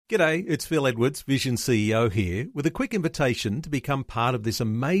G'day, it's Phil Edwards, Vision CEO here, with a quick invitation to become part of this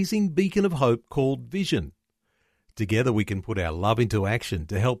amazing beacon of hope called Vision. Together we can put our love into action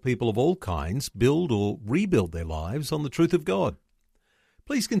to help people of all kinds build or rebuild their lives on the truth of God.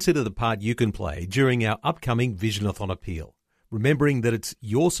 Please consider the part you can play during our upcoming Visionathon appeal, remembering that it's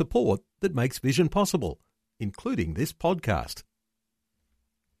your support that makes Vision possible, including this podcast.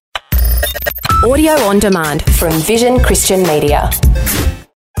 Audio on demand from Vision Christian Media.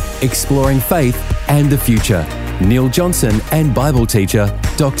 Exploring faith and the future. Neil Johnson and Bible teacher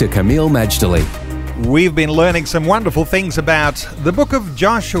Dr. Kameel Majdali. We've been learning some wonderful things about the book of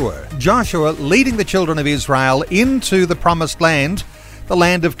Joshua. Joshua leading the children of Israel into the promised land, the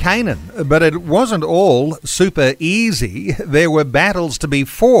land of Canaan. But it wasn't all super easy. There were battles to be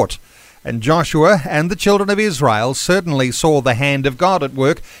fought. And Joshua and the children of Israel certainly saw the hand of God at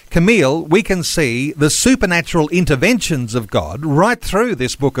work. Kameel, we can see the supernatural interventions of God right through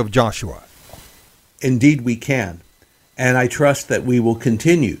this book of Joshua. Indeed we can. And I trust that we will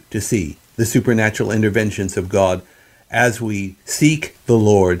continue to see the supernatural interventions of God as we seek the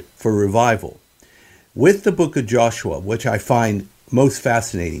Lord for revival. With the book of Joshua, which I find most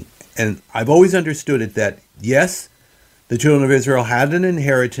fascinating, and I've always understood it that, yes, the children of Israel had an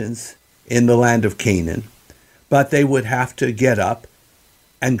inheritance in the land of Canaan, but they would have to get up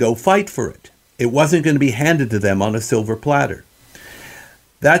and go fight for it. It wasn't going to be handed to them on a silver platter.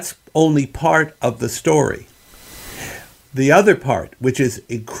 That's only part of the story. The other part, which is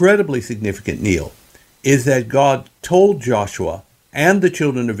incredibly significant, Neil, is that God told Joshua and the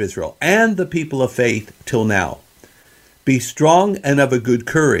children of Israel and the people of faith till now, be strong and of a good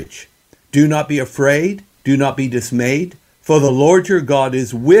courage. Do not be afraid, do not be dismayed, for the Lord your God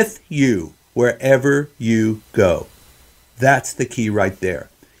is with you wherever you go. That's the key right there.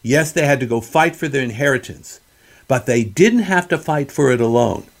 Yes, they had to go fight for their inheritance, but they didn't have to fight for it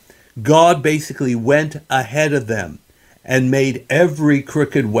alone. God basically went ahead of them and made every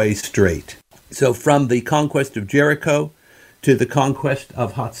crooked way straight. So from the conquest of Jericho to the conquest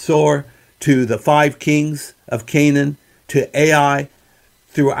of Hatzor to the 5 kings of Canaan to Ai,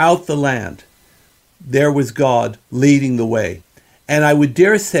 throughout the land, there was God leading the way. And I would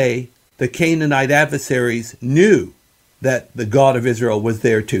dare say the Canaanite adversaries knew that the God of Israel was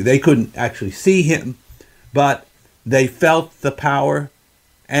there too. They couldn't actually see him, but they felt the power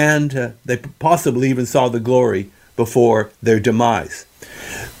and they possibly even saw the glory before their demise.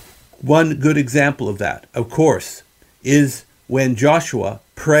 One good example of that, of course, is when Joshua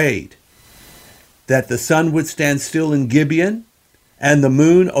prayed that the sun would stand still in Gibeon and the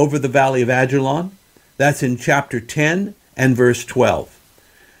moon over the valley of Ajalon. That's in chapter 10 and verse 12.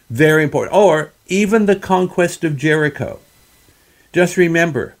 Very important. Or even the conquest of Jericho. Just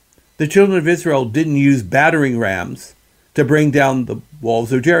remember, the children of Israel didn't use battering rams to bring down the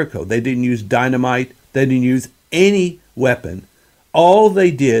walls of Jericho. They didn't use dynamite. They didn't use any weapon. All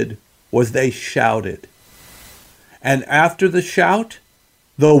they did was they shouted. And after the shout,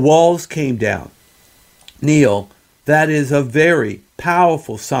 the walls came down. Neil, that is a very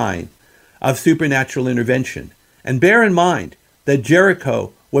powerful sign of supernatural intervention. And bear in mind that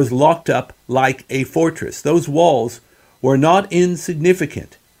Jericho was locked up like a fortress. Those walls were not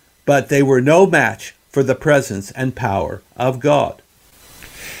insignificant, but they were no match for the presence and power of God.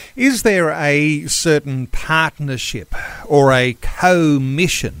 Is there a certain partnership or a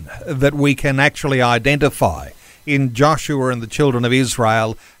co-mission that we can actually identify in Joshua and the children of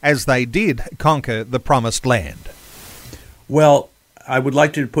Israel as they did conquer the promised land? Well, I would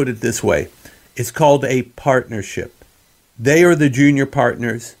like to put it this way. It's called a partnership. They are the junior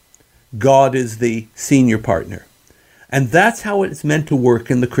partners. God is the senior partner. And that's how it's meant to work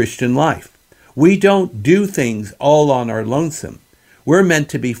in the Christian life. We don't do things all on our lonesome. We're meant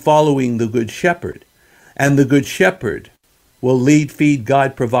to be following the Good Shepherd. And the Good Shepherd will lead, feed,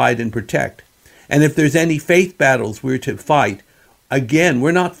 guide, provide, and protect. And if there's any faith battles we're to fight, again,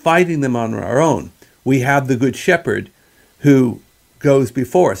 we're not fighting them on our own. We have the Good Shepherd who goes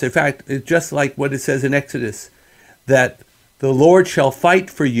before us. In fact, it's just like what it says in Exodus, that the Lord shall fight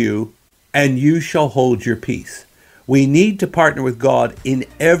for you and you shall hold your peace. We need to partner with God in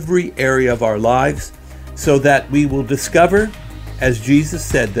every area of our lives so that we will discover, as Jesus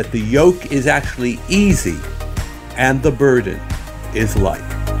said, that the yoke is actually easy and the burden is light.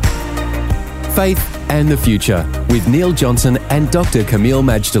 Faith and the Future with Neil Johnson and Dr. Kameel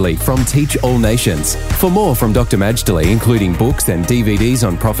Majdali from Teach All Nations. For more from Dr. Majdali, including books and DVDs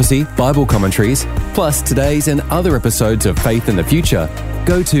on prophecy, Bible commentaries, plus today's and other episodes of Faith and the Future,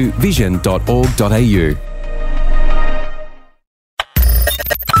 go to vision.org.au.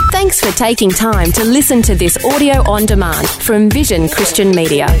 Thanks for taking time to listen to this audio on demand from Vision Christian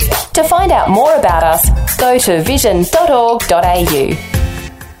Media. To find out more about us, go to vision.org.au.